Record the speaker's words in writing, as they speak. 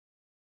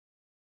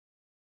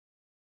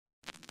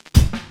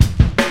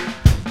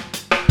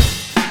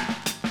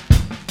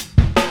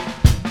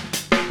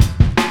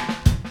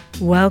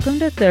Welcome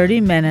to 30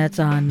 Minutes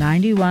on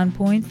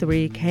 91.3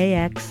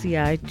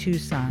 KXCI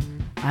Tucson.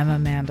 I'm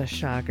Amanda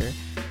Schager.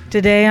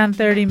 Today on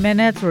 30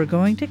 Minutes, we're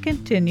going to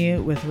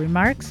continue with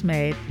remarks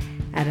made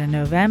at a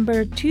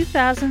November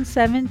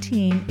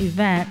 2017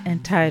 event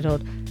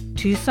entitled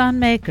Tucson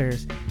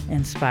Makers,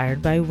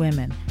 Inspired by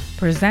Women,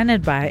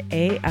 presented by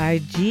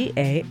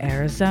AIGA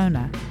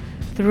Arizona.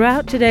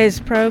 Throughout today's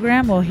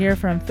program, we'll hear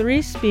from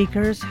three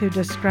speakers who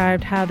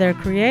described how their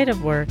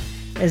creative work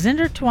is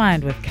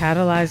intertwined with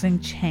catalyzing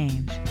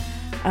change.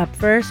 Up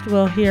first,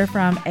 we'll hear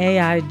from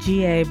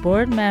AIGA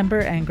board member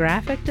and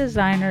graphic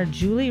designer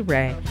Julie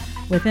Ray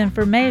with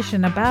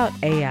information about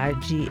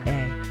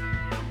AIGA.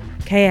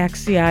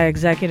 KXCI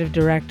Executive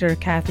Director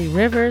Kathy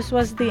Rivers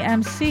was the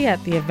MC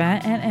at the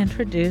event and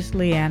introduced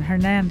Leanne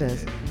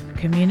Hernandez,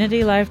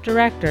 Community Life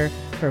Director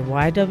for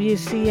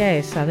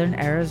YWCA Southern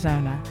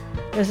Arizona.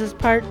 This is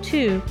part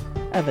 2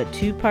 of a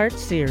 2-part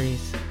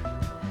series.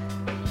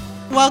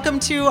 Welcome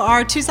to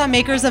our Tucson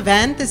Makers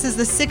event. This is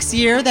the 6th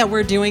year that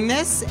we're doing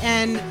this,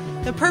 and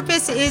the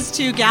purpose is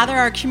to gather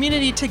our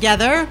community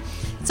together.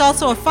 It's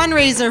also a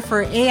fundraiser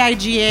for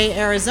AIGA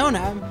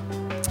Arizona.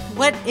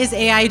 What is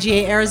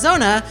AIGA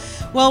Arizona?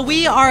 Well,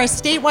 we are a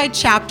statewide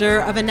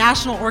chapter of a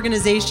national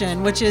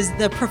organization, which is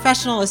the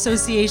Professional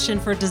Association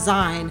for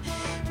Design.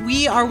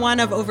 We are one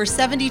of over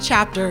 70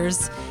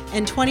 chapters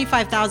and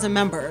 25,000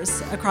 members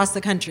across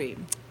the country.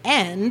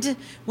 And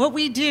what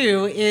we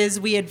do is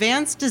we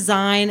advance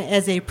design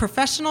as a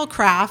professional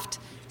craft,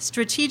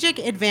 strategic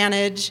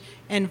advantage,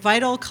 and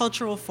vital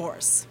cultural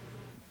force.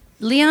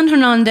 Leanne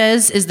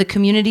Hernandez is the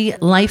Community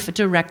Life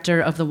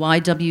Director of the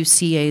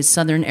YWCA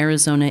Southern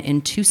Arizona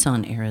in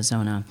Tucson,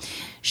 Arizona.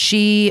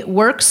 She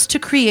works to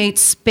create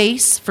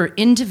space for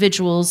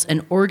individuals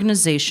and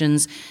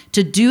organizations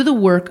to do the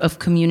work of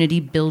community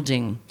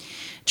building.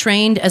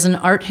 Trained as an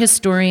art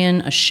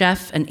historian, a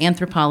chef, and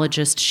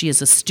anthropologist, she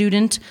is a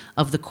student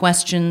of the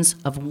questions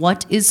of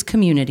what is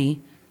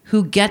community,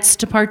 who gets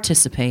to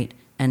participate,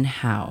 and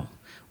how.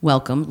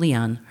 Welcome,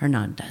 Leanne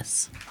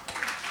Hernandez.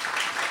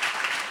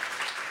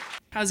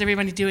 How's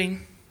everybody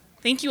doing?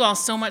 Thank you all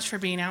so much for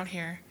being out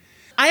here.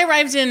 I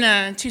arrived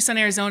in Tucson,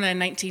 Arizona in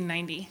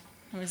 1990.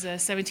 I was a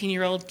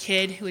 17-year-old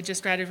kid who had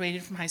just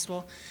graduated from high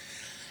school.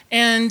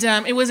 And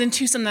it was in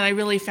Tucson that I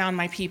really found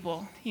my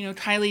people. You know,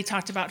 Kylie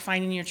talked about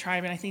finding your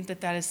tribe, and I think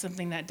that that is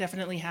something that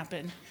definitely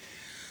happened.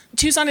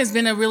 Tucson has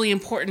been a really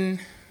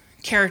important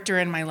character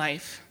in my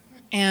life.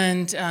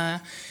 And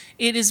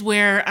it is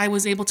where I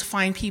was able to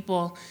find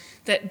people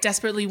that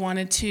desperately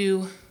wanted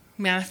to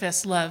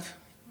manifest love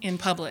in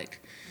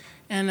public.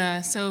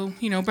 And so,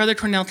 you know, Brother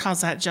Cornell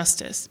calls that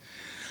justice.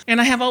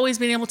 And I have always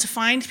been able to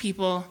find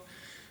people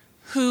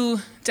who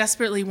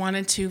desperately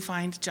wanted to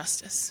find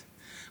justice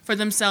for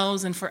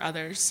themselves and for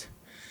others.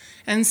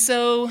 And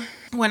so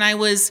when I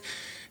was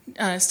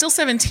still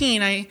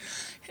 17, I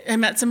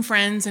met some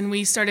friends, and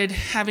we started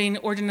having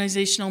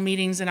organizational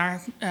meetings in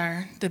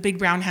the big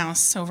brown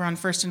house over on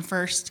First and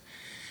First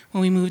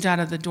when we moved out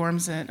of the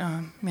dorms at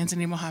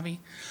Manzanillo Mojave.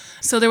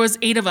 So there was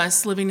 8 of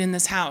us living in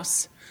this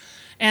house.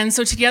 And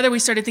so together we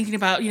started thinking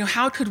about, you know,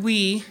 how could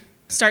we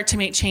start to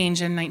make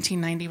change in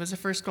 1990. It was the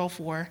first Gulf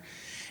War.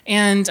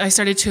 And I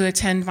started to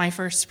attend my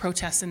first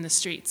protests in the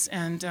streets.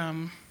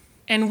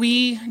 And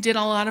we did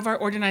a lot of our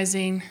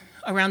organizing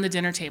around the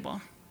dinner table.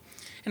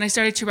 And I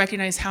started to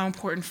recognize how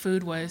important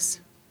food was.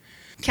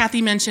 Kathy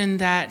mentioned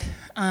that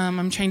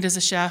I'm trained as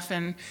a chef,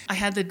 and I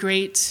had the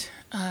great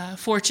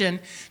fortune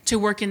to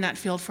work in that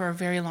field for a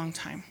very long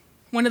time.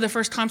 One of the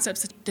first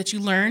concepts that you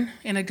learn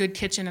in a good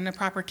kitchen, in a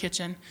proper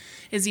kitchen,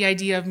 is the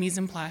idea of mise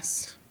en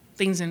place,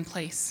 things in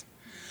place.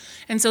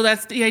 And so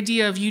that's the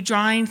idea of you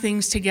drawing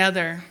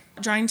together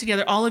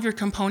all of your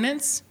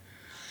components,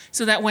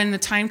 so that when the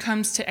time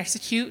comes to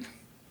execute,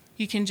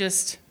 you can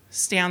just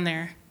stand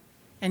there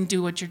and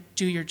do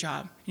your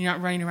job. You're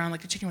not running around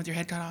like a chicken with your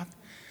head cut off.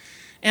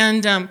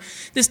 And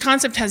this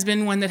concept has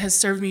been one that has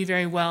served me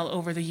very well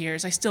over the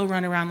years. I still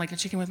run around like a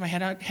chicken with my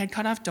head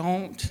cut off.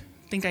 Don't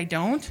think I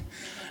don't.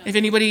 If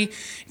anybody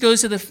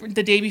goes to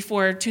the day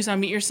before Tucson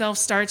Meet Yourself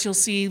starts, you'll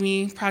see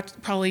me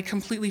probably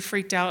completely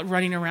freaked out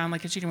running around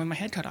like a chicken with my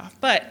head cut off.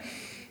 But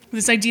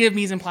this idea of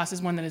mise en place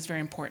is one that is very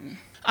important.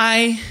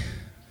 I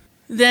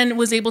then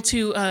was able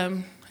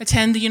to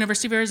attend the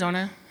University of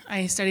Arizona.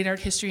 I studied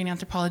art history and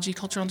anthropology,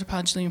 cultural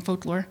anthropology and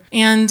folklore.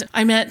 And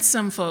I met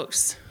some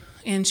folks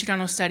in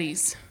Chicano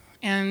studies.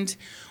 And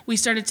we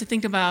started to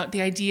think about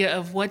the idea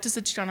of what does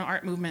the Chicano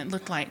art movement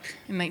look like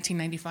in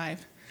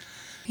 1995.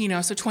 You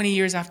know, so 20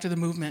 years after the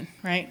movement,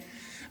 right?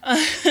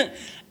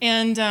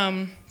 And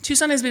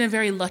Tucson has been a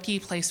very lucky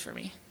place for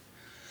me.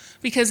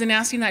 Because in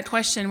asking that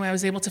question, when I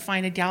was able to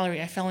find a gallery,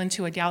 I fell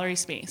into a gallery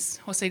space.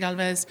 Jose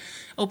Galvez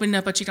opened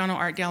up a Chicano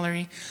art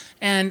gallery,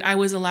 and I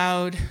was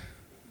allowed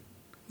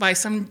by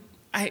some,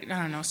 I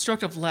don't know,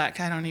 stroke of luck,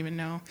 I don't even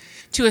know,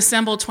 to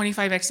assemble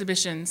 25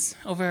 exhibitions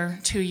over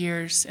 2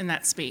 years in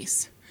that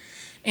space.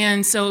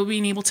 And so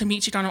being able to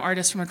meet Chicano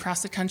artists from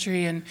across the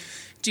country and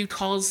do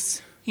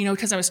calls, you know,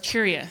 because I was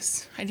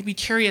curious. I had to be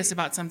curious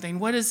about something.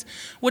 What does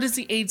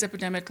the AIDS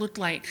epidemic look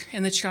like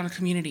in the Chicano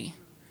community?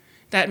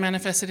 that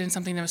manifested in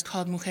something that was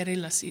called Mujer y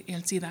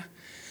el SIDA.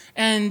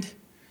 And,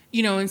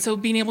 and so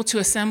being able to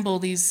assemble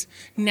these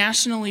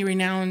nationally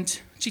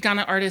renowned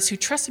Chicana artists who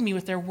trusted me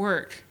with their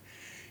work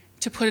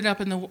to put it up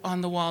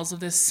on the walls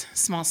of this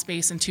small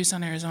space in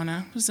Tucson,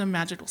 Arizona, was a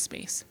magical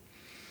space.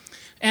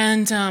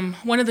 And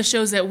one of the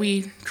shows that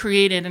we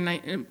created, and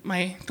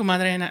my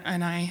comadre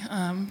and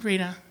I,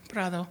 Reina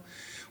Prado,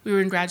 we were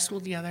in grad school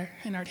together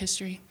in art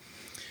history.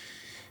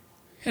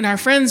 And our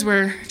friends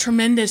were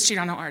tremendous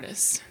Chicano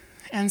artists.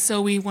 And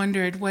so we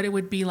wondered what it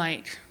would be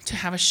like to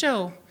have a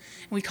show.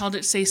 And we called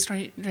it Seis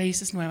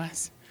Raíces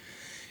Nuevas.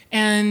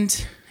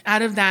 And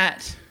out of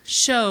that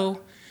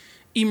show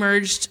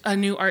emerged a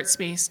new art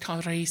space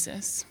called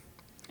Raíces.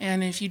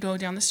 And if you go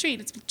down the street,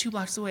 it's 2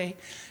 blocks away,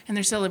 and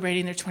they're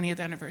celebrating their 20th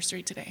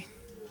anniversary today.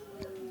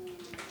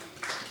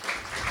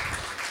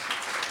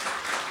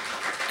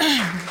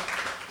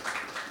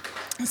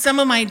 Some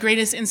of my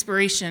greatest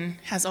inspiration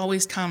has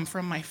always come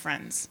from my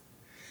friends.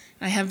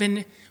 And I have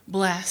been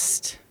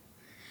blessed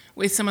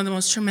with some of the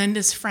most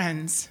tremendous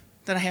friends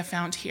that I have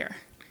found here.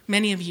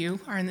 Many of you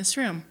are in this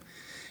room,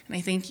 and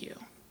I thank you.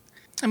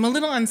 I'm a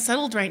little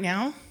unsettled right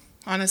now,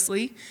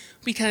 honestly,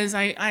 because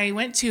I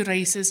went to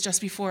Raíces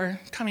just before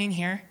coming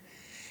here,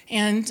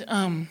 and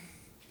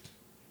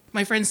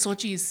my friend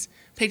Xochi's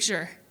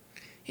picture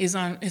is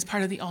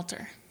part of the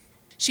altar.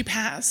 She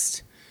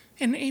passed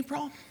in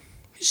April.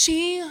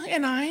 She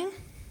and I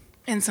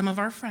and some of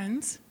our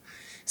friends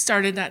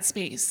started that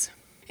space.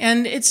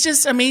 And it's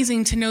just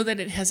amazing to know that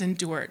it has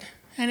endured.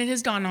 And it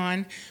has gone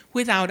on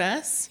without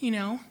us,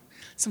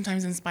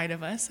 sometimes in spite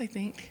of us, I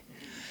think.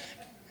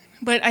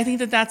 But I think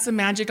that that's the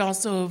magic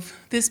also of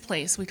this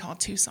place we call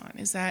Tucson,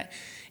 is that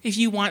if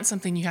you want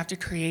something, you have to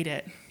create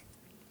it,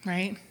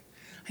 right?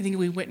 I think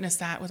we witnessed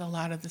that with a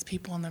lot of the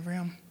people in the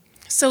room.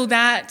 So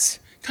that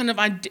kind of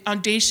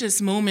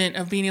audacious moment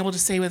of being able to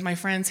say with my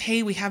friends,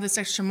 hey, we have this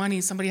extra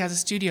money, somebody has a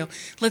studio,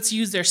 let's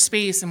use their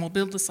space and we'll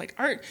build this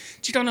art,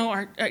 Chicano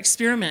art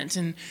experiment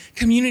and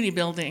community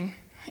building.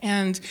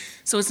 And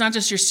so it's not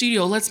just your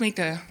studio, let's make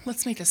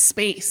a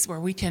space where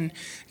we can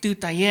do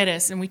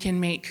talleres and we can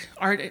make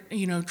art,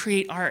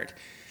 create art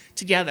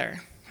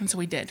together. And so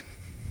we did.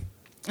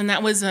 And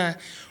that was a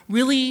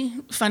really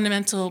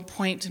fundamental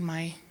point in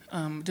my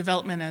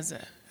development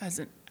as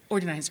an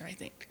organizer, I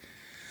think.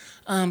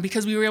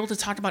 Because we were able to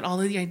talk about all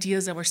of the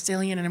ideas that were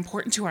salient and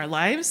important to our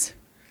lives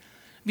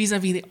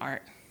vis-a-vis the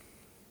art.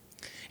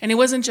 And it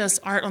wasn't just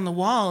art on the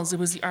walls, it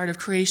was the art of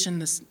creation,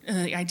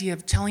 the idea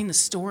of telling the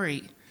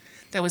story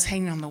that was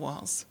hanging on the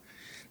walls.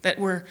 That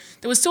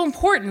was so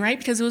important, right?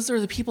 Because those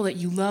were the people that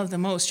you love the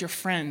most, your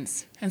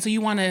friends. And so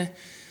you want to,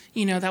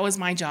 that was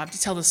my job,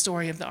 to tell the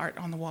story of the art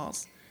on the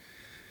walls.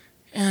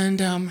 And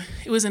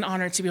it was an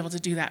honor to be able to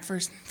do that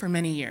for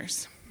many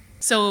years.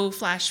 So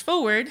flash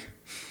forward,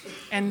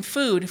 and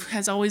food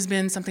has always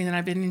been something that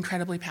I've been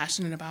incredibly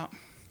passionate about.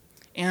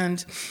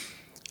 And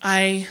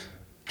I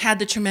had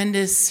the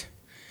tremendous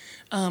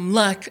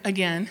luck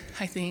again,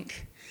 I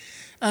think,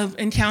 of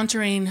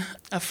encountering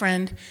a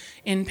friend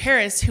in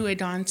Paris who had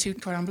gone to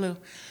Cordon Bleu.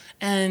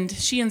 And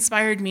she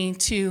inspired me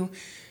to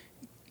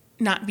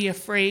not be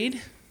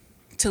afraid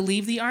to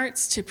leave the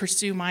arts to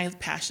pursue my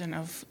passion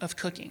of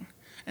cooking.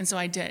 And so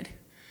I did.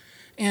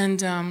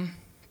 And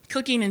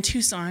cooking in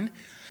Tucson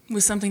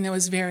was something that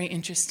was very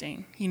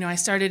interesting. I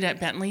started at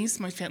Bentley's.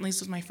 Bentley's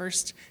was my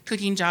first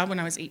cooking job when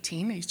I was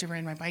 18. I used to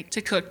ride my bike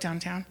to cook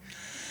downtown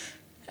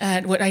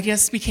at what I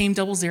guess became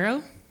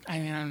 00. I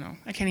don't know.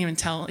 I can't even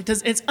tell.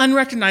 It's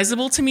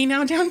unrecognizable to me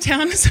now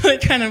downtown, so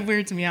it kind of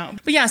weirds me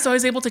out. But yeah, so I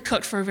was able to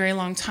cook for a very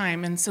long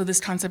time, and so this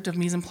concept of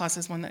mise en place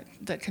is one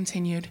that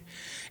continued.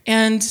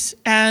 And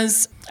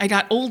as I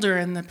got older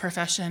in the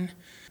profession,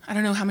 I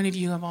don't know how many of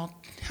you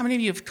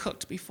have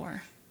cooked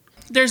before.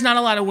 There's not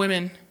a lot of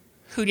women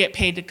who get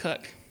paid to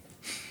cook.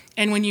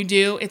 And when you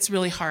do, it's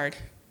really hard.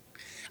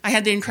 I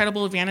had the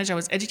incredible advantage, I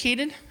was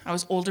educated, I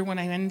was older when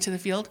I went into the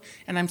field,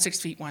 and I'm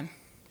 6'1".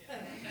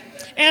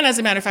 And as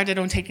a matter of fact, I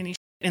don't take any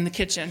in the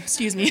kitchen,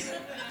 excuse me.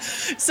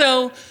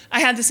 So I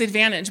had this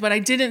advantage, but I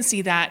didn't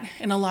see that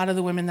in a lot of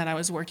the women that I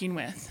was working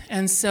with.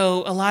 And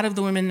so a lot of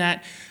the women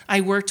that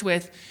I worked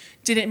with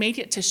didn't make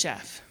it to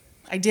chef.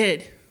 I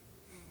did,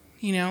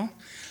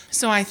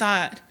 So I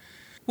thought,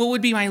 what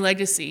would be my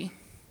legacy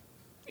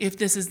if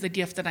this is the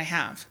gift that I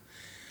have?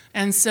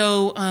 And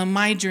so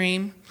my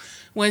dream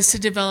was to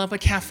develop a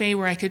cafe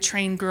where I could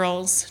train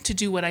girls to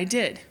do what I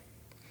did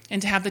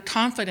and to have the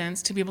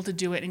confidence to be able to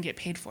do it and get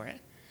paid for it.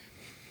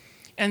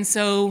 And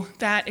so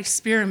that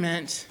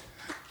experiment,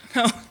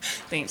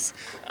 thanks.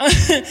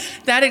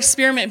 That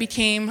experiment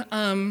became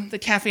the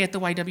cafe at the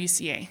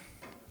YWCA.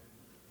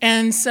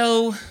 And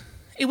so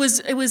it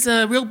was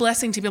a real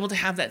blessing to be able to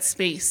have that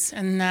space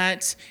and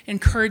that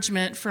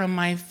encouragement from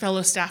my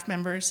fellow staff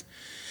members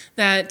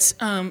that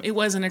it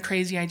wasn't a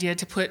crazy idea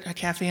to put a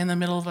cafe in the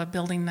middle of a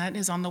building that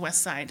is on the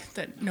west side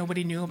that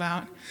nobody knew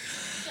about.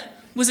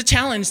 It was a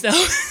challenge,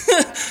 though.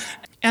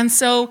 And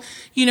so,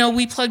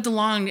 we plugged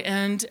along,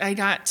 and I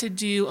got to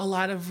do a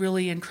lot of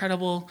really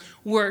incredible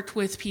work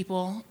with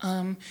people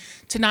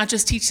to not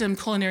just teach them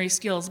culinary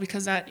skills,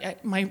 because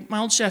my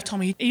old chef told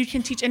me, you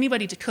can teach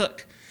anybody to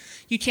cook.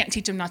 You can't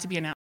teach them not to be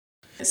an outlaw.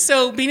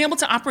 So being able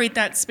to operate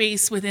that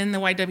space within the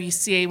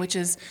YWCA, which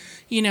is,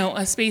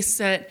 a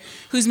space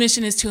whose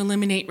mission is to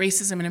eliminate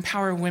racism and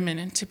empower women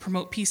and to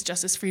promote peace,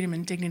 justice, freedom,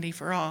 and dignity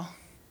for all.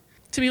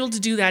 To be able to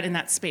do that in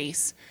that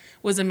space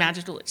was a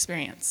magical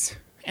experience.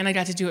 And I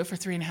got to do it for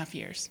 3.5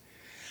 years.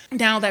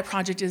 Now that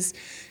project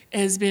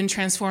has been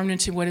transformed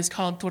into what is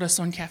called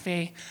Tucson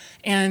Cafe,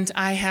 and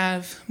I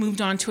have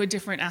moved on to a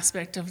different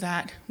aspect of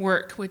that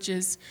work, which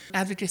is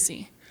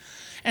advocacy.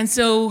 And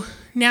so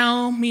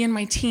now me and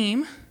my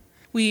team,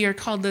 we are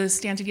called the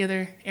Stand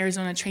Together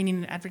Arizona Training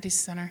and Advocacy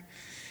Center,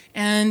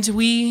 and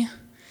we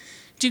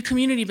do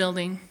community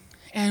building,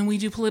 and we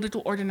do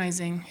political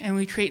organizing, and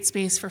we create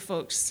space for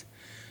folks,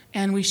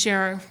 and we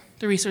share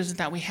the resources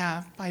that we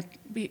have by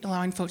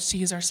allowing folks to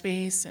use our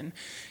space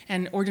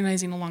and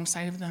organizing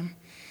alongside of them.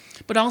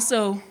 But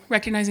also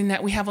recognizing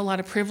that we have a lot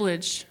of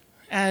privilege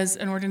as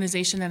an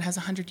organization that has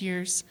 100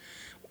 years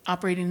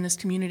operating in this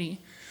community.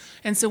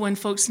 And so when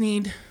folks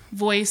need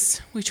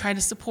voice, we try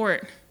to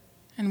support,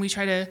 and we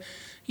try to,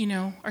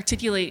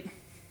 articulate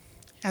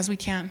as we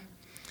can.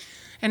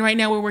 And right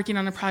now we're working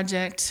on a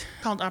project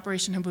called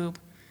Operation Haboob,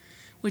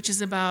 which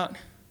is about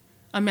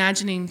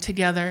imagining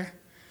together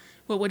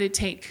what would it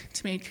take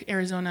to make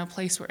Arizona a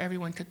place where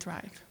everyone could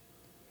thrive?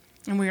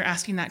 And we are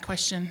asking that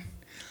question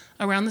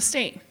around the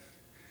state.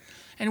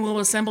 And we'll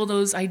assemble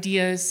those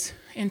ideas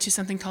into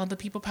something called the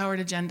People-Powered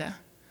Agenda.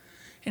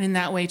 And in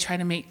that way, try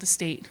to make the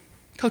state,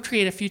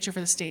 co-create a future for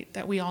the state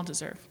that we all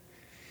deserve.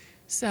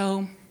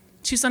 So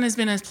Tucson has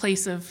been a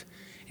place of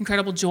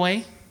incredible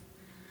joy,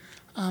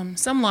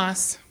 some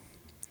loss,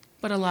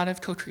 but a lot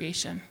of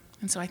co-creation.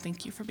 And so I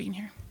thank you for being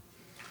here.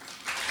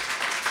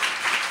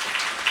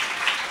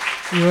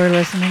 You are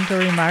listening to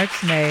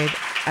remarks made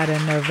at a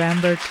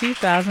November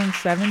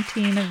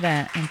 2017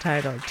 event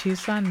entitled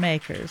Tucson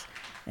Makers,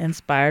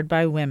 Inspired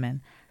by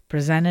Women,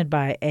 presented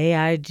by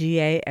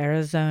AIGA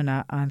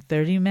Arizona on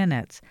 30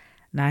 Minutes,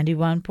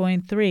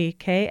 91.3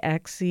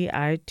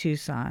 KXCI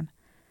Tucson.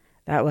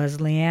 That was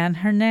Leanne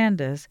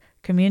Hernandez,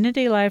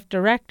 Community Life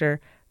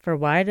Director for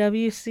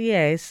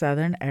YWCA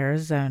Southern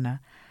Arizona.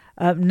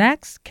 Up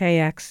next,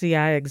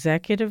 KXCI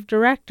Executive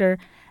Director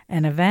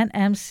and event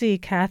MC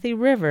Kathy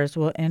Rivers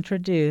will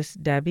introduce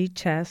Debbie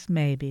Chess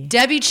Maybe.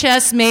 Debbie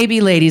Chess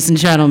Maybe, ladies and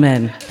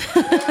gentlemen.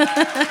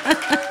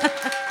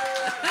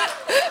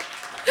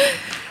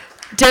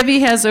 Debbie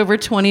has over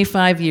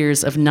 25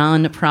 years of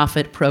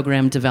nonprofit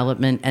program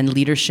development and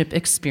leadership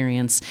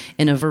experience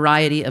in a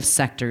variety of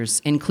sectors,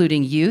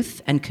 including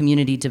youth and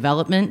community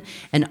development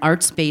and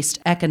arts-based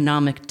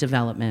economic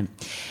development.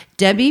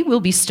 Debbie will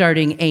be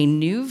starting a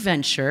new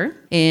venture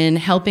in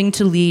helping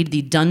to lead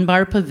the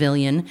Dunbar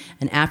Pavilion,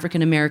 an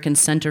African American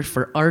Center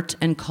for Art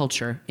and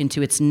Culture,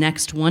 into its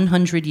next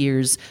 100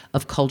 years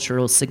of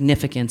cultural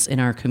significance in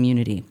our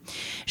community.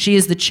 She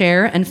is the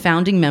chair and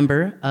founding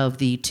member of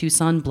the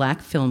Tucson Black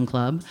Film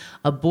Club,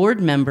 a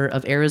board member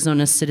of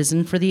Arizona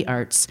Citizen for the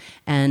Arts,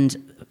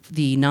 and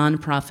the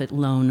nonprofit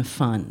loan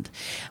fund.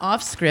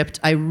 Off script,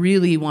 I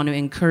really want to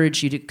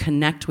encourage you to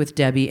connect with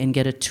Debbie and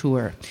get a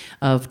tour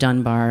of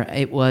Dunbar.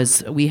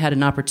 We had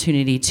an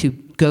opportunity to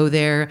go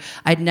there.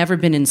 I'd never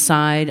been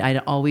inside. I'd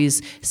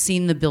always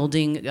seen the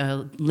building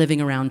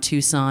living around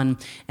Tucson,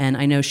 and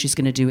I know she's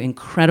going to do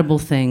incredible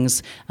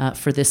things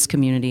for this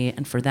community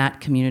and for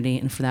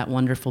that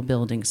wonderful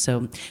building.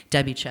 So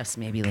Debbie Chess,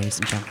 maybe, ladies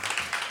and gentlemen.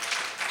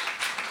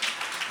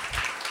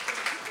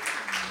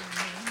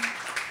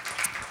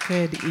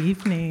 Good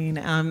evening.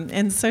 I'm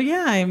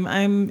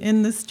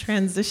in this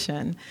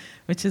transition,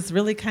 which is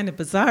really kind of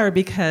bizarre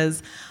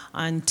because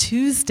on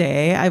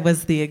Tuesday, I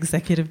was the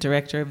executive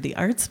director of the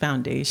Arts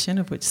Foundation,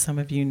 of which some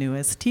of you knew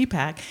as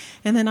TPAC.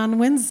 And then on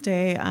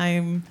Wednesday,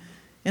 I'm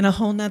in a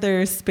whole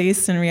nother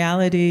space and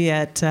reality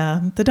at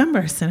the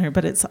Dunbar Center,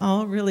 but it's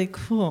all really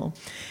cool.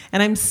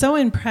 And I'm so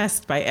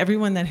impressed by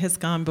everyone that has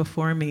gone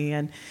before me.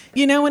 And,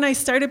 when I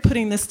started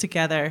putting this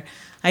together,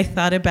 I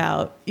thought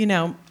about,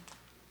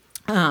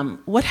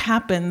 what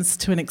happens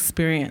to an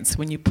experience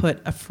when you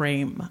put a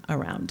frame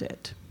around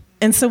it?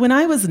 And so when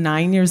I was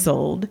 9 years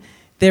old,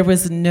 there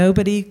was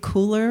nobody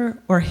cooler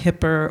or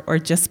hipper or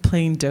just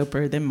plain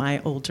doper than my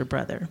older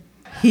brother.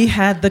 He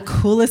had the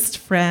coolest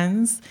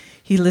friends,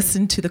 he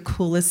listened to the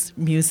coolest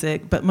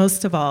music, but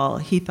most of all,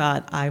 he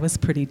thought I was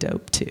pretty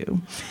dope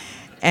too.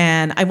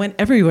 And I went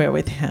everywhere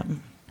with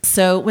him.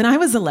 So when I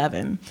was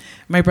 11,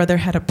 my brother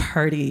had a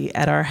party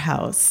at our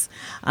house.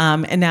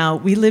 And now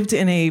we lived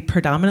in a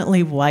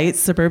predominantly white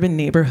suburban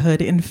neighborhood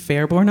in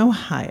Fairborn,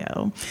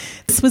 Ohio.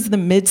 This was the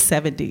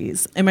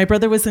mid-'70s, and my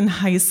brother was in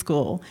high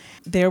school.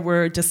 There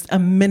were just a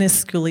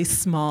minusculely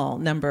small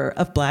number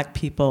of black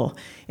people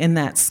in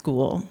that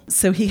school.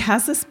 So he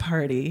has this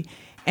party,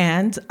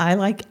 And I,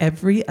 like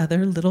every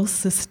other little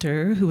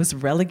sister who was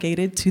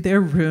relegated to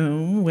their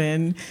room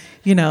when,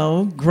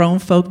 grown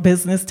folk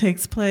business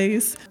takes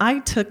place, I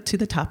took to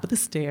the top of the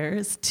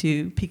stairs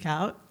to peek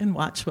out and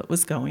watch what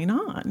was going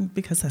on,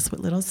 because that's what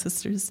little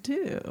sisters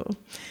do.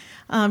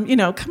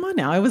 Come on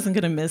now, I wasn't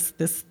going to miss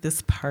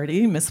this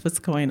party, miss what's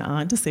going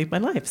on to save my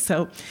life.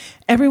 So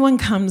everyone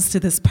comes to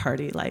this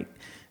party, like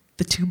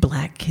the 2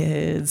 black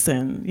kids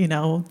and,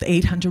 the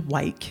 800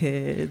 white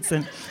kids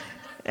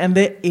and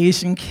the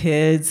Asian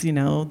kids, the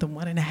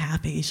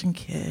 1.5 Asian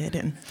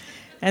kid.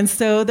 And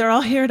so they're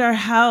all here at our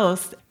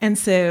house. And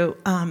so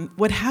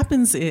what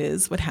happens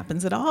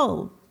at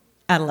all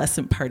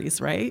adolescent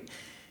parties, right?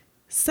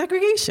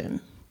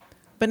 Segregation,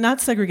 but not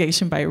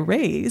segregation by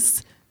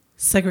race,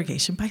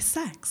 segregation by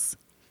sex.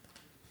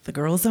 The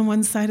girls on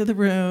one side of the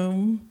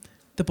room,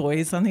 the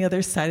boys on the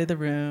other side of the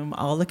room,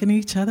 all looking at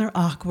each other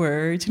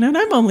awkward. And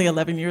I'm only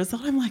 11 years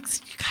old. I'm like,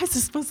 you guys are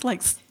supposed to,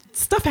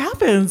 stuff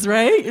happens,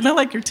 right?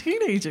 Like you're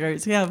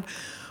teenagers. You have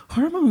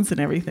hormones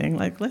and everything.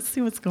 Like, let's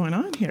see what's going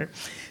on here.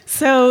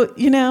 So,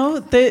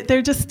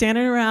 they're just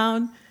standing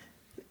around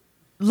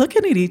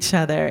looking at each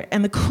other.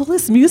 And the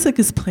coolest music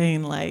is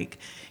playing,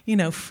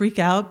 Freak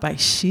Out by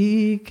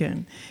Chic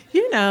and,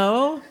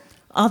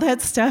 all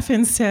that stuff.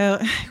 And so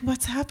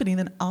what's happening?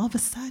 Then all of a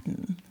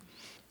sudden,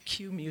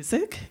 cue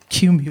music.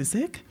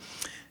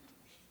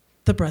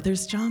 The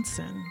Brothers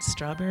Johnson,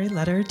 Strawberry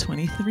Letter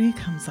 23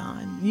 comes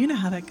on. You know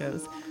how that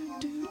goes.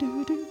 Do,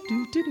 do, do,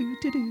 do, do, do,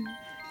 do,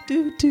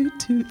 do, do,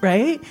 do,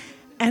 right?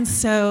 And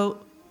so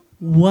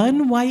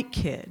one white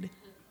kid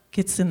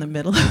gets in the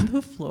middle of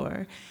the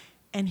floor,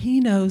 and he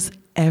knows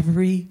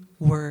every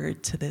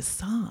word to this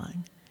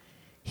song.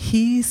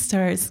 He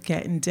starts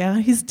getting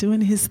down, he's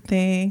doing his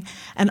thing,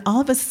 and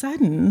all of a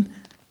sudden,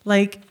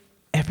 like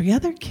every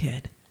other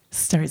kid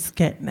starts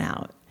getting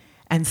out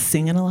and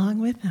singing along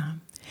with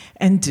him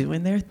and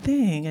doing their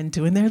thing and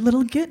doing their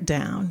little get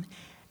down.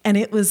 And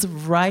it was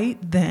right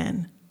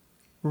then,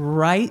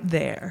 right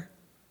there,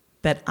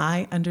 that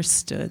I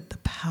understood the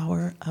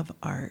power of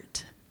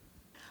art.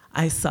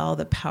 I saw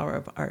the power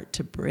of art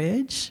to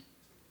bridge,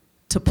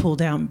 to pull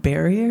down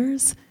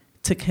barriers,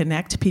 to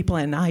connect people,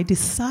 and I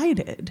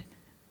decided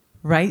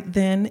right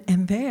then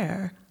and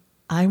there,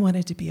 I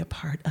wanted to be a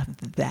part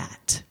of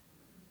that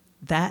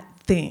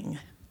thing.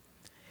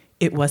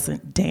 It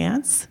wasn't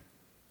dance,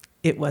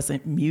 it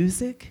wasn't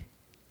music,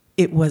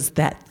 it was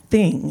that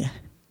thing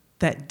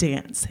that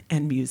dance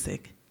and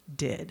music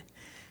did.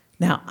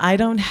 Now, I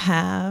don't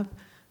have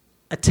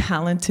a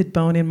talented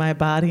bone in my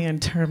body in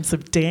terms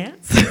of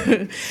dance,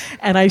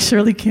 and I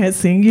surely can't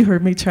sing. You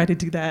heard me try to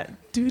do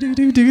that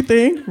do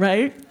thing,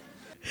 right?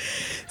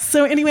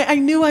 So anyway, I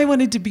knew I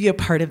wanted to be a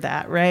part of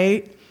that,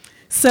 right?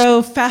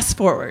 So fast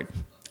forward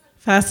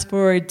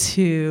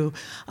to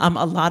a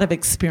lot of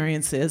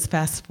experiences,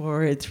 fast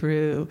forward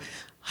through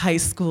high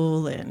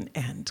school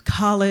and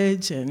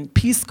college and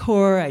Peace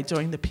Corps. I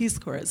joined the Peace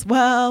Corps as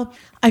well.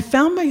 I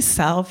found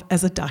myself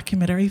as a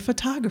documentary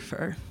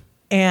photographer,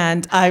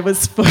 and I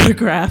was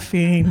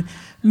photographing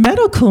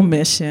medical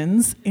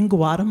missions in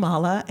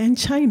Guatemala and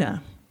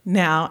China.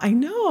 Now, I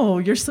know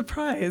you're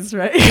surprised,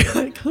 right?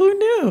 Like, who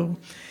knew?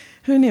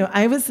 Who knew?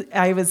 I was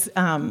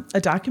a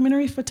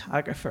documentary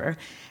photographer,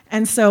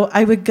 and so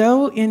I would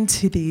go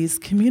into these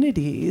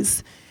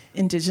communities,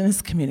 indigenous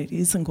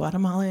communities in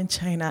Guatemala and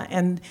China,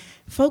 and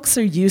folks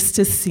are used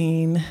to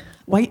seeing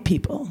white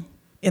people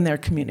in their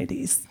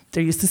communities.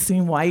 They're used to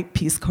seeing white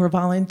Peace Corps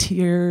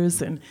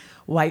volunteers and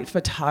white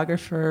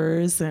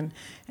photographers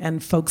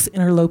and folks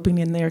interloping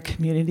in their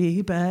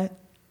community, but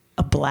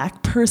a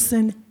black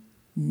person,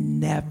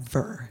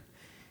 never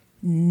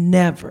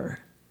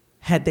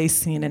had they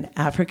seen an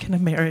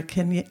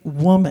African-American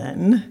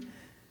woman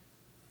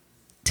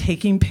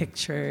taking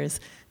pictures,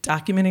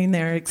 documenting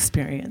their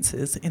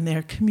experiences in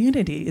their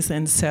communities.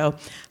 And so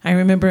I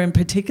remember in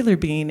particular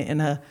being in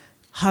a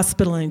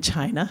hospital in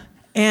China,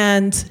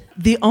 and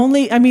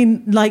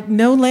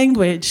no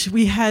language,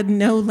 we had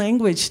no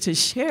language to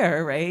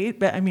share, right?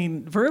 But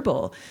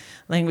verbal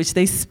language.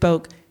 They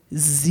spoke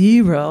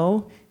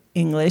zero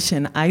English,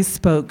 and I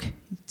spoke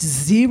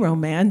zero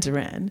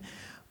Mandarin,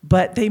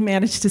 but they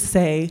managed to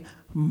say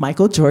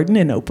Michael Jordan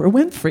and Oprah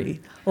Winfrey.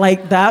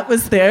 Like, that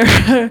was their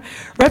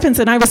reference.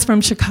 And I was from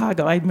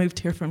Chicago. I'd moved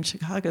here from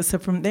Chicago. So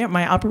from there,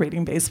 my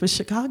operating base was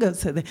Chicago.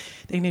 So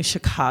they knew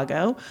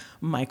Chicago,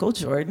 Michael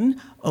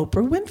Jordan,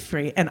 Oprah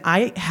Winfrey. And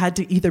I had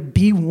to either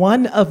be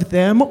one of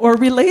them or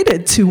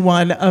related to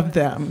one of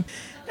them.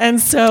 And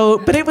so,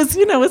 but it was,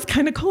 it was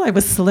kind of cool. I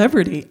was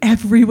celebrity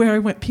everywhere I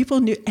went. People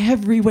knew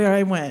everywhere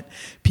I went.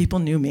 People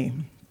knew me.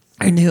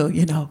 I knew,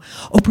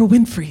 Oprah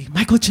Winfrey,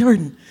 Michael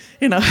Jordan,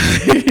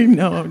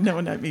 no,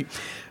 not me.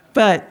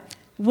 But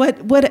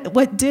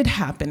what did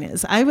happen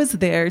is I was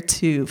there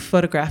to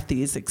photograph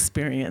these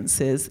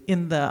experiences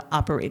in the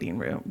operating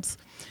rooms,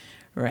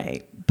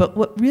 right? But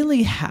what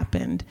really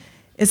happened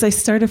is I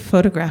started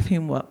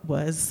photographing what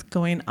was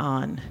going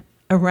on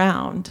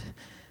around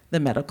the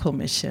medical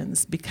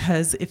missions,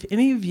 because if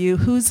any of you,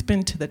 who's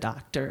been to the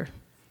doctor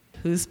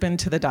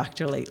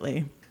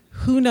lately?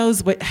 who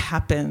knows what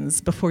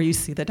happens before you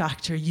see the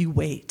doctor? You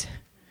wait,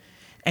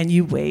 and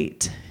you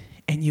wait,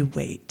 and you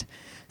wait.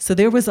 So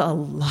there was a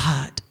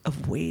lot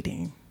of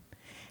waiting.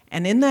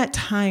 And in that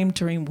time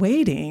during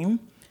waiting,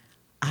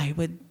 I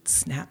would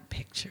snap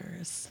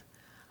pictures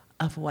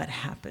of what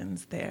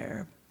happens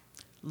there.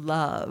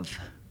 Love,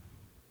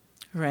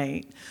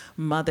 right?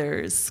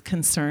 Mothers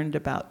concerned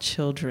about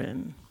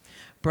children,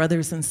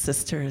 brothers and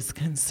sisters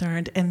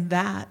concerned, and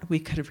that we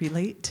could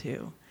relate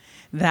to,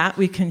 that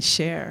we can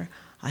share.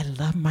 I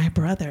love my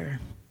brother.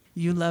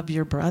 You love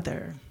your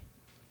brother.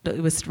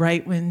 It was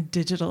right when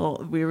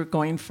we were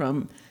going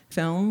from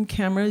film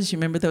cameras. You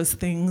remember those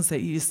things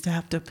that you used to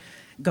have to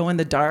go in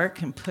the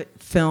dark and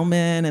put film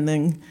in and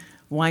then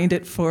wind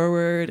it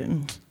forward,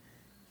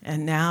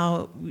 and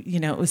now,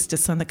 it was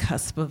just on the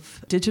cusp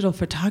of digital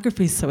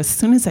photography. So as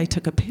soon as I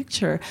took a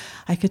picture,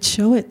 I could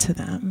show it to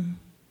them.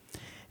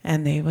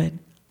 And they would,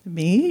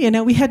 me,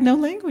 we had no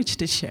language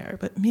to share,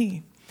 but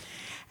me.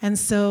 And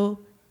so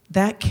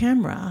that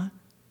camera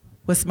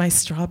was my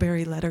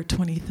Strawberry Letter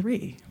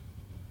 23.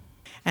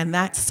 And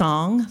that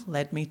song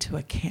led me to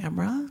a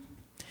camera,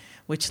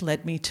 which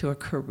led me to a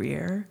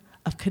career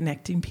of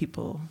connecting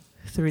people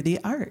through the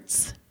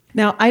arts.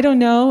 Now, I don't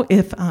know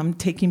if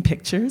taking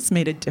pictures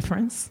made a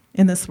difference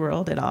in this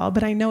world at all,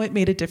 but I know it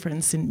made a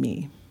difference in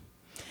me.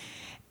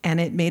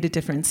 And it made a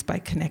difference by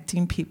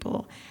connecting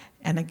people.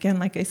 And again,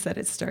 like I said,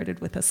 it started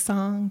with a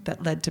song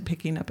that led to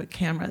picking up a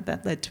camera,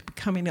 that led to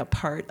becoming a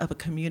part of a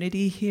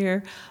community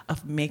here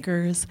of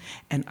makers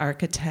and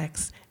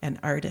architects and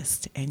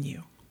artists and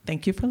you.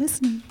 Thank you for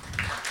listening.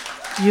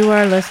 You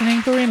are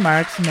listening to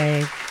remarks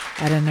made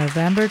at a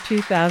November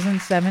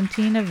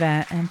 2017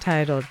 event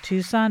entitled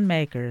Tucson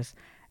Makers,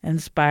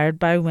 Inspired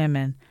by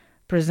Women,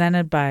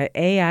 presented by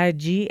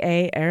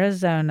AIGA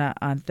Arizona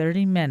on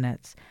 30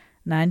 Minutes,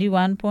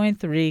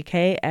 91.3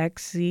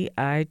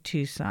 KXCI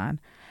Tucson.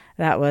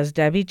 That was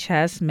Debbie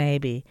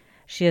Chess-Mabey.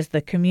 She is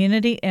the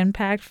Community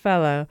Impact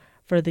Fellow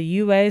for the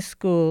UA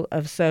School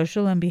of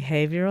Social and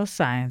Behavioral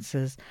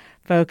Sciences,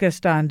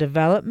 focused on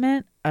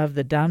development of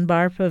the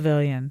Dunbar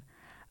Pavilion.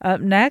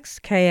 Up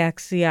next,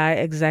 KXCI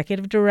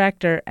Executive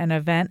Director and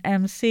Event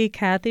MC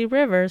Kathy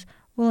Rivers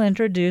will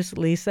introduce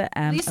Lisa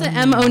M. Lisa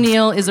M.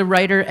 O'Neill is a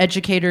writer,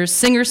 educator,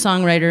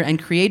 singer-songwriter,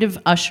 and creative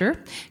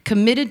usher,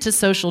 committed to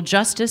social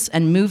justice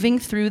and moving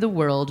through the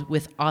world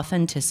with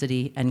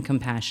authenticity and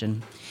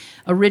compassion.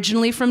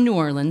 Originally from New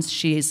Orleans,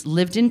 she has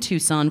lived in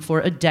Tucson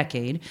for a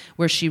decade,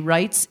 where she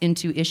writes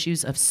into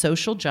issues of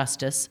social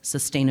justice,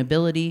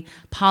 sustainability,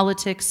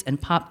 politics, and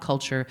pop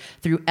culture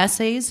through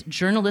essays,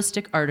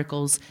 journalistic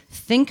articles,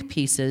 think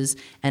pieces,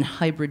 and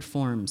hybrid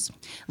forms.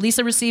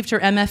 Lisa received her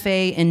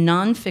MFA in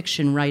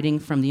nonfiction writing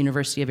from the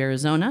University of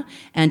Arizona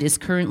and is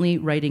currently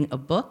writing a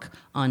book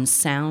on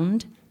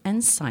sound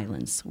and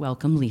silence.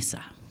 Welcome,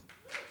 Lisa.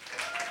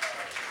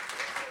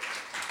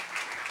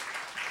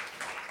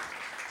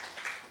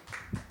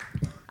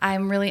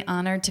 I'm really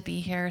honored to be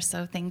here,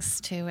 so thanks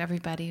to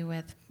everybody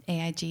with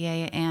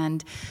AIGA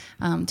and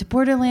to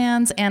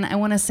Borderlands. And I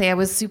want to say I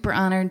was super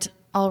honored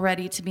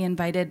already to be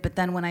invited, but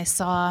then when I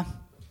saw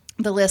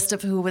the list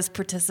of who was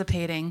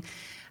participating,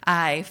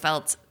 I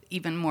felt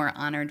even more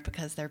honored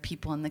because they're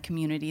people in the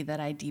community that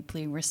I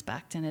deeply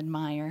respect and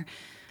admire.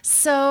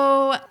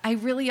 So I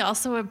really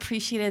also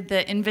appreciated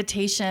the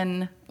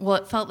invitation. Well,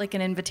 it felt like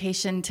an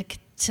invitation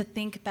to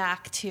think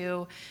back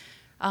to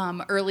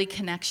early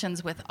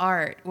connections with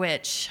art,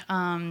 which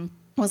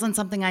wasn't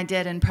something I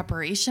did in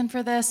preparation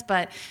for this,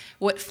 but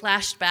what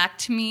flashed back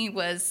to me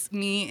was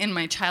me in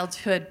my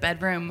childhood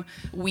bedroom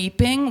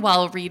weeping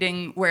while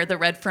reading Where the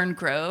Red Fern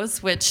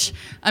Grows, which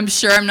I'm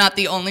sure I'm not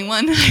the only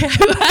one who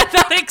had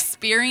that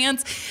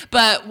experience.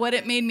 But what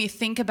it made me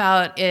think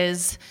about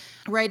is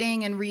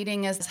writing and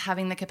reading as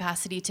having the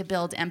capacity to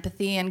build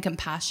empathy and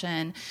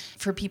compassion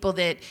for people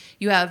that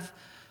you have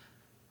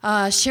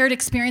shared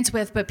experience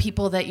with, but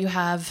people that you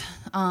have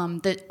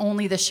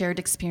only the shared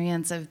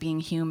experience of being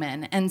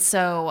human. And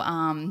so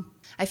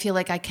I feel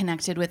like I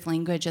connected with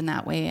language in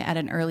that way at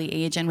an early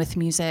age, and with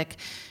music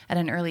at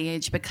an early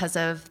age, because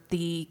of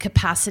the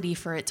capacity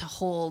for it to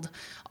hold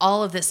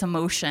all of this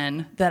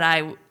emotion that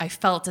I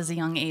felt as a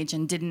young age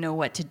and didn't know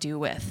what to do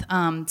with.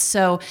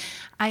 So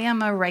I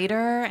am a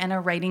writer and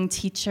a writing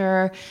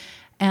teacher,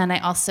 and I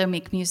also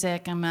make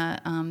music. I'm a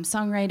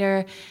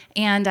songwriter,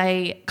 and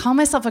I call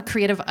myself a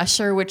creative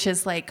usher, which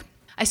is like,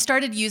 I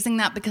started using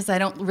that because I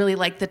don't really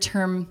like the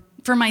term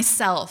for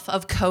myself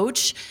of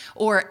coach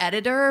or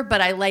editor,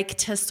 but I like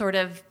to sort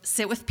of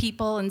sit with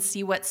people and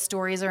see what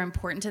stories are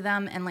important to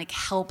them and like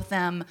help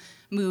them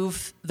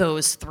move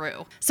those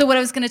through. So what I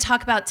was going to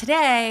talk about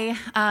today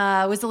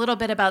was a little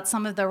bit about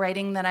some of the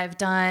writing that I've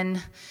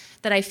done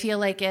that I feel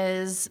like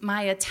is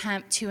my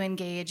attempt to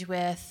engage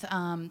with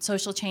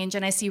social change.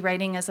 And I see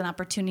writing as an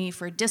opportunity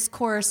for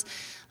discourse,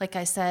 like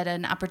I said,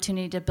 an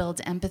opportunity to build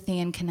empathy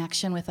and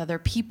connection with other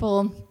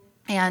people.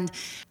 And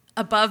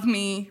above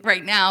me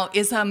right now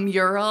is a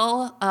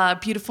mural, a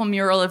beautiful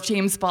mural of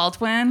James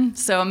Baldwin.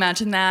 So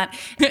imagine that.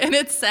 And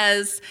it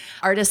says,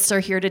 "Artists are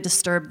here to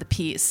disturb the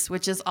peace,"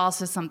 which is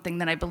also something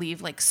that I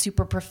believe like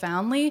super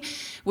profoundly,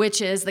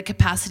 which is the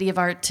capacity of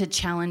art to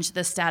challenge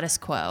the status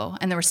quo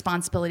and the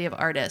responsibility of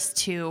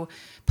artists to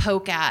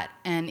poke at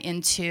and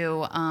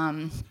into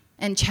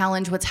and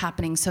challenge what's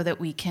happening so that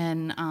we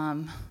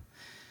can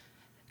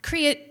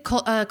create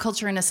a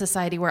culture in a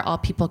society where all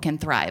people can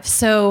thrive.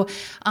 So,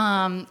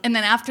 and then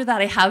after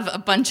that, I have a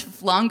bunch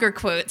of longer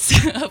quotes,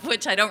 of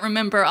which I don't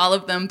remember all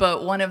of them,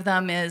 but one of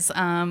them is,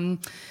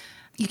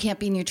 "You can't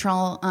be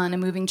neutral on a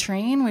moving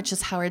train," which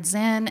is Howard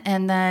Zinn,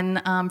 and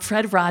then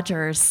Fred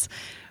Rogers,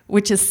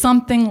 which is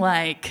something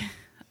like,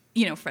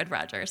 Fred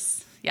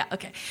Rogers. Yeah,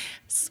 okay.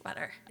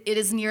 Sweater. "It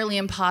is nearly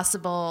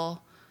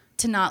impossible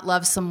to not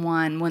love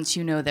someone once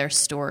you know their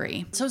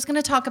story." So I was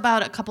going to talk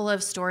about a couple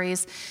of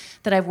stories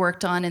that I've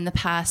worked on in the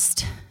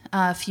past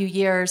few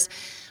years.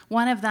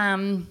 One of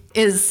them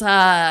is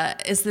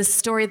this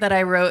story that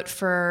I wrote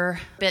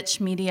for Bitch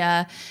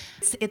Media.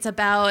 It's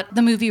about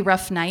the movie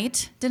Rough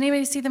Night. Did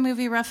anybody see the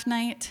movie Rough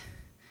Night?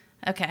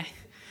 Okay.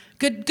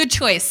 Good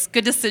choice.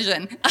 Good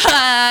decision.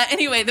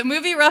 Anyway, the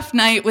movie Rough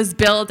Night was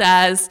billed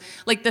as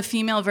like the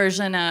female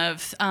version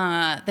of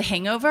The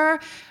Hangover,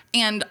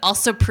 and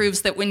also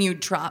proves that when you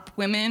drop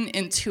women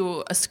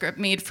into a script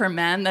made for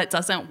men, that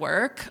doesn't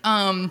work.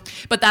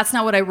 But that's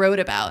not what I wrote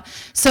about.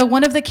 So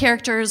one of the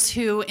characters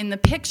who in the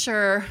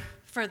picture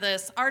for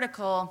this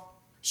article,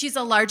 she's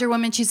a larger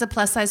woman, she's a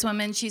plus-size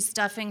woman, she's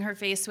stuffing her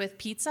face with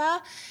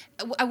pizza.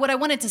 What I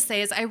wanted to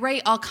say is I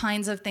write all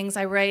kinds of things.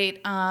 I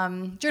write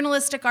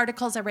journalistic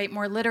articles, I write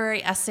more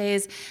literary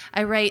essays,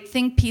 I write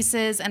think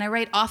pieces, and I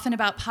write often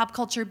about pop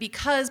culture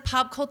because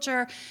pop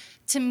culture,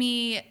 to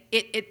me,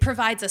 it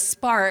provides a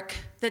spark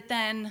that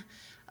then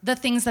the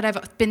things that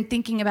I've been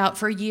thinking about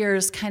for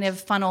years kind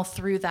of funnel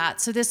through that.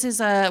 So this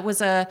was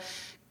a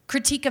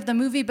critique of the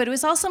movie, but it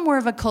was also more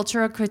of a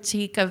cultural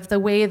critique of the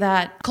way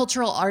that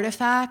cultural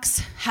artifacts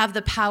have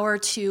the power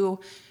to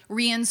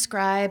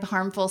reinscribe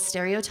harmful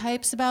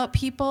stereotypes about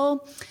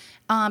people,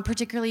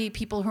 particularly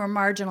people who are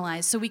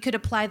marginalized. So we could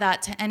apply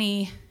that to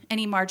any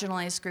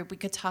marginalized group. We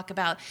could talk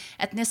about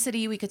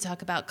ethnicity, we could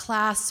talk about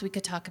class, we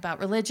could talk about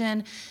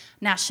religion,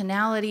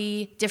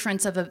 nationality,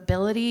 difference of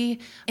ability.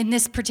 In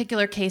this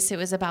particular case, it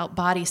was about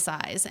body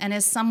size. And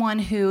as someone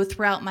who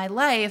throughout my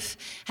life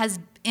has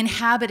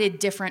inhabited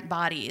different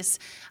bodies,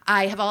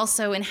 I have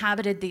also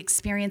inhabited the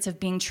experience of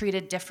being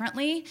treated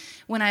differently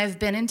when I've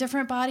been in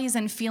different bodies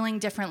and feeling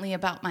differently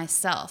about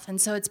myself.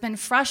 And so it's been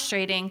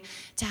frustrating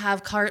to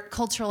have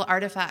cultural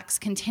artifacts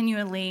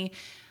continually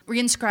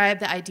reinscribe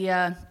the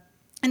idea.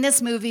 In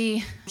this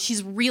movie,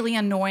 she's really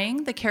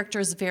annoying. The character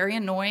is very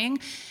annoying,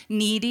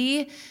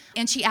 needy,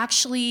 and she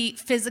actually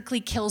physically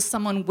kills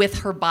someone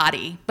with her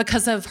body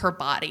because of her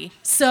body.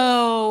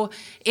 So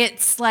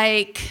it's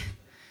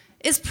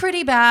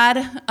pretty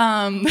bad.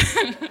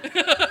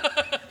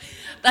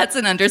 That's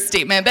an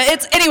understatement, but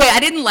anyway, I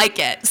didn't like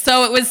it.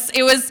 So I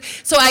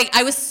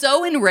was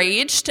so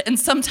enraged, and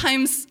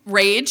sometimes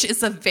rage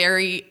is a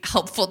very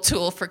helpful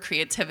tool for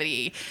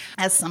creativity,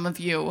 as some of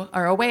you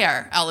are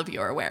aware, all of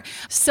you are aware.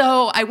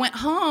 So I went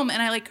home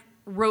and I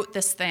wrote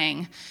this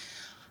thing,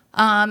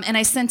 and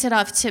I sent it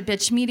off to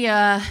Bitch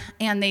Media,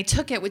 and they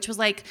took it, which was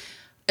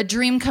a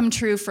dream come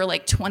true for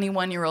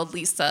 21-year-old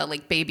Lisa,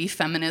 baby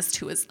feminist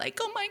who was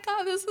oh my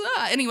God, this is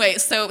that. Anyway,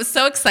 so it was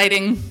so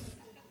exciting.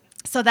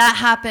 So that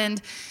happened.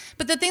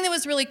 But the thing that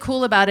was really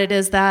cool about it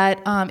is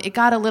that it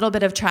got a little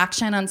bit of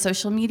traction on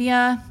social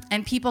media,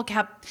 and people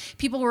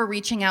were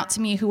reaching out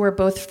to me who were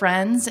both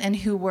friends and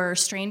who were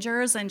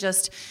strangers and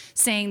just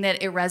saying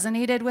that it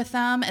resonated with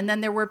them. And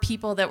then there were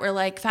people that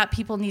were fat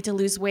people need to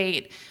lose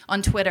weight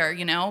on Twitter,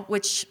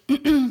 which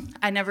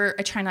I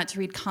try not to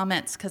read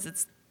comments because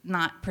it's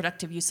not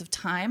productive use of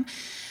time.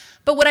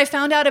 But what I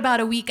found out about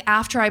a week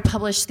after I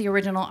published the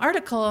original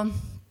article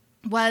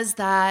was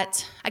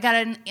that I got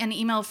an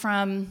email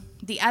from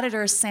the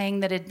editor saying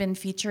that it had been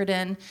featured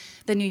in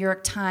the New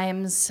York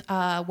Times,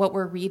 What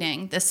We're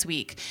Reading this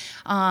week,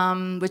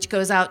 which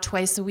goes out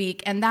twice a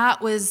week. And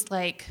that was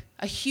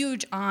a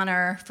huge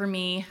honor for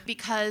me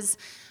because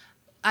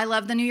I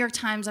love the New York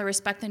Times, I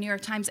respect the New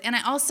York Times, and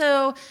I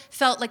also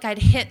felt like I'd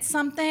hit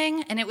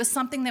something, and it was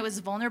something that was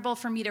vulnerable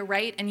for me to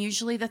write, and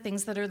usually the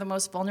things that are the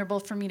most vulnerable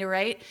for me to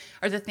write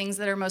are the things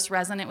that are most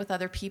resonant with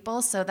other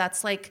people. So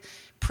that's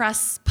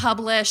press,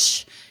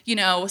 publish,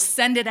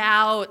 send it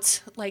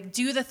out,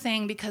 do the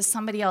thing because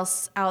somebody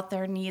else out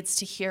there needs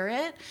to hear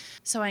it.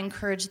 So I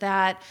encourage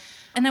that.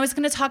 And I was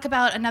going to talk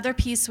about another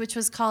piece which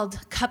was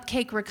called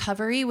Cupcake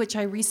Recovery, which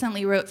I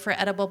recently wrote for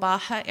Edible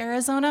Baja,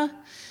 Arizona.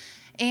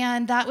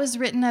 And that was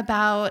written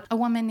about a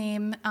woman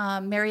named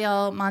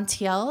Marielle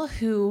Montiel,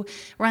 who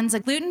runs a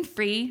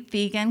gluten-free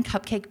vegan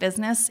cupcake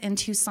business in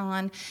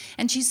Tucson.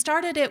 And she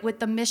started it with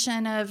the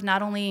mission of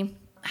not only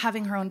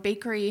having her own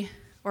bakery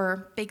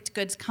or baked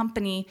goods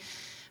company,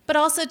 but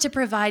also to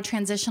provide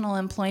transitional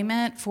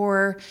employment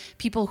for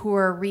people who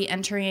are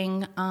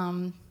re-entering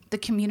the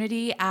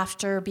community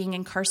after being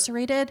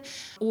incarcerated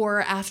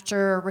or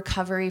after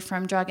recovery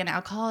from drug and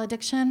alcohol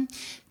addiction.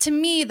 To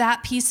me,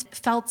 that piece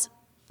felt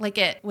like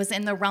it was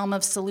in the realm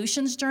of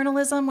solutions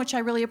journalism, which I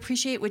really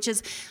appreciate, which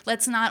is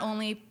let's not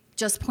only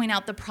just point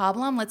out the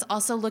problem, let's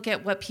also look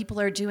at what people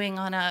are doing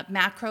on a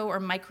macro or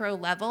micro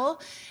level.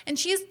 And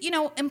she's,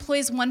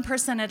 employs one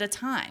person at a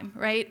time,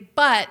 right?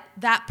 But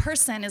that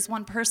person is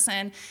one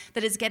person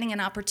that is getting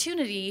an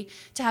opportunity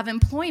to have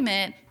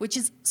employment, which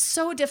is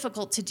so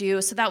difficult to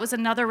do. So that was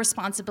another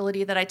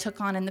responsibility that I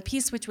took on in the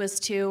piece, which was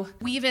to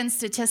weave in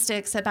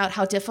statistics about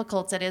how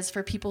difficult it is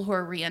for people who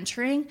are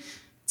reentering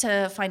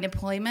to find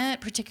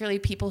employment, particularly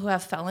people who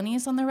have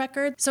felonies on their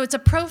record. So it's a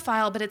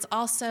profile, but it's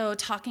also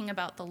talking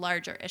about the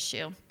larger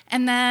issue.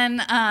 And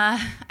then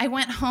I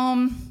went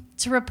home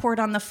to report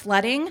on the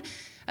flooding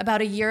about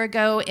a year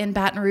ago in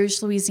Baton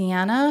Rouge,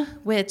 Louisiana,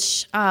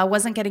 which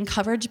wasn't getting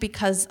coverage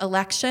because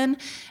election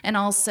and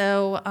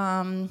also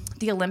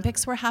the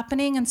Olympics were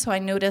happening. And so I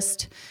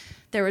noticed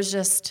there was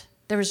just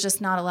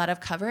not a lot of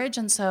coverage.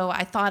 And so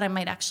I thought I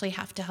might actually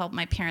have to help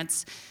my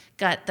parents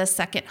got the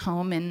second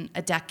home in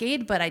a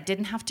decade, but I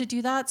didn't have to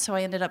do that. So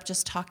I ended up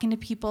just talking to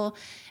people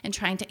and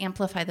trying to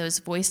amplify those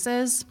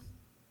voices.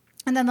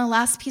 And then the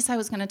last piece I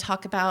was going to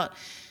talk about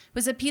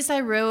was a piece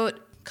I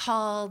wrote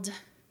called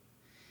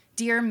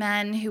Dear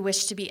Men Who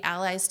Wish to Be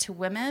Allies to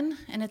Women.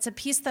 And it's a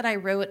piece that I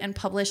wrote and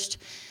published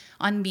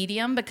on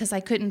Medium because I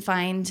couldn't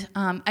find,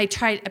 I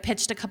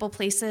pitched a couple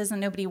places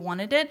and nobody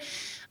wanted it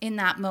in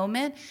that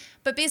moment.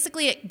 But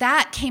basically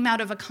that came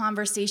out of a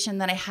conversation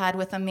that I had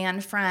with a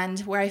man friend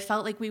where I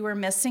felt like we were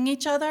missing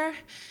each other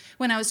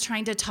when I was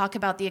trying to talk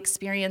about the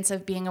experience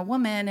of being a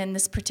woman in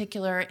this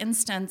particular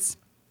instance.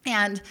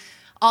 And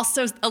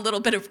also a little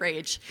bit of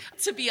rage,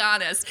 to be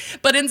honest.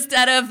 But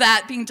instead of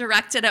that being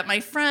directed at my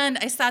friend,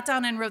 I sat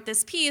down and wrote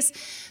this piece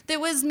that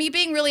was me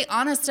being really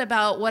honest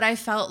about what I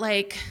felt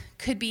like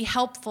could be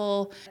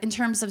helpful in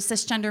terms of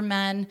cisgender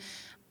men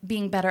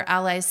being better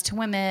allies to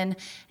women.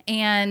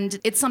 And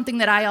it's something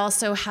that I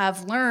also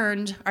have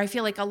learned, or I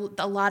feel like a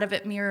lot of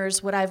it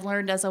mirrors what I've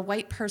learned as a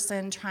white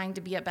person trying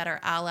to be a better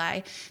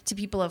ally to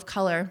people of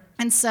color.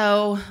 And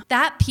so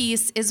that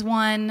piece is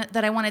one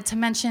that I wanted to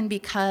mention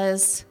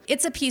because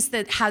it's a piece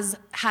that has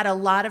had a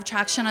lot of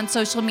traction on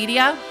social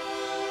media.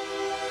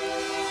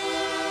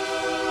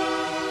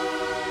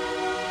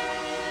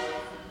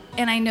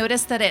 And I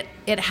noticed that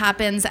it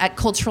happens at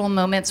cultural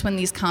moments when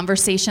these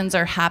conversations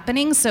are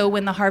happening. So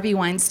when the Harvey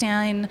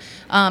Weinstein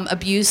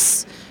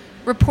abuse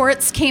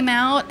reports came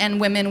out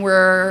and women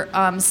were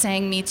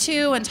saying Me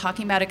Too and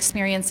talking about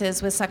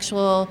experiences with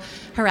sexual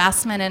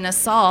harassment and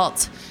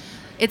assault,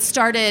 it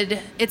started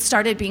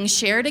being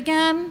shared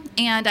again.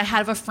 And I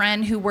have a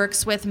friend who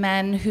works with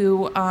men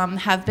who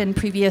have been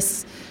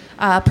previous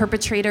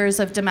perpetrators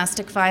of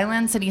domestic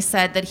violence, and he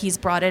said that he's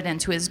brought it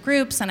into his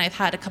groups, and I've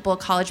had a couple of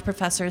college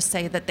professors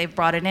say that they've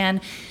brought it in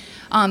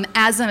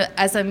as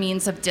a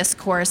means of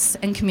discourse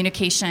and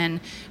communication,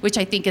 which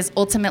I think is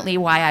ultimately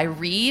why I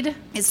read,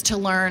 is to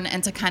learn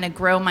and to kind of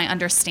grow my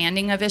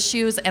understanding of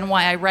issues, and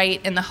why I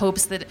write in the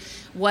hopes that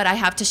what I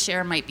have to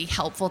share might be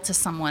helpful to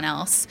someone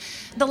else.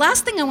 The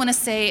last thing I want to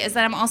say is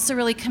that I'm also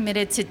really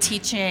committed to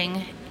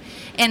teaching,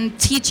 and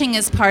teaching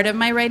is part of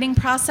my writing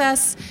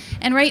process.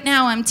 And right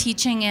now I'm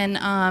teaching in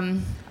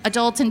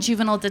adult and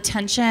juvenile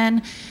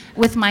detention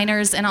with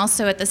minors and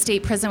also at the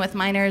state prison with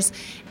minors.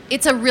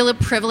 It's a real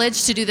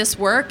privilege to do this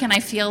work, and I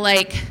feel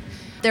like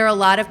there are a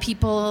lot of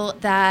people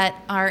that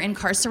are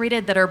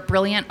incarcerated that are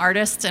brilliant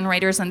artists and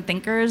writers and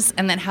thinkers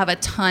and that have a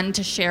ton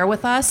to share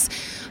with us.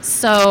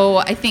 So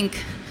I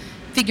think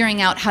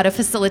figuring out how to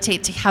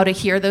facilitate how to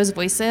hear those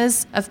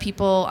voices of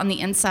people on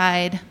the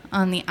inside,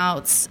 on the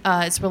outs,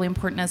 is really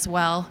important as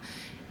well.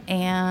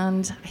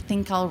 And I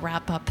think I'll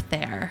wrap up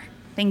there.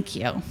 Thank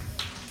you.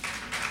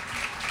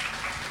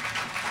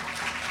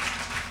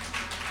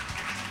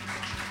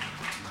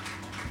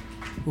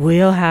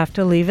 We'll have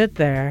to leave it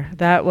there.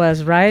 That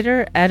was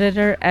writer,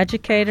 editor,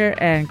 educator,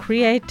 and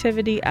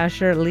creativity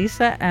usher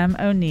Lisa M.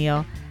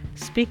 O'Neill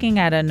speaking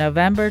at a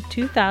November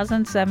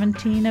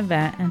 2017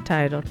 event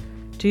entitled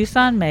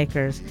Tucson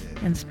Makers,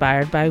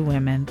 Inspired by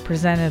Women,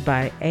 presented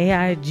by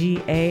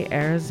AIGA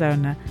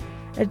Arizona.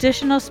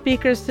 Additional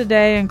speakers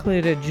today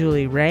included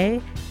Julie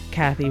Ray,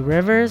 Kathy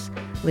Rivers,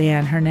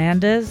 Leanne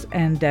Hernandez,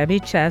 and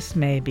Debbie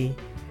Chess-Maybe.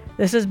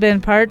 This has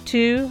been part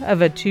 2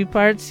 of a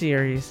 2-part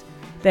series.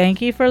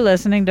 Thank you for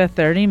listening to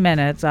 30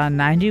 Minutes on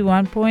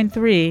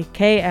 91.3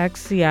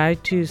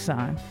 KXCI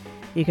Tucson.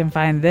 You can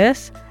find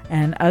this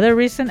and other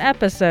recent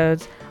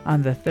episodes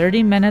on the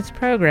 30 Minutes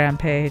program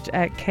page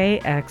at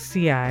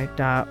kxci.org.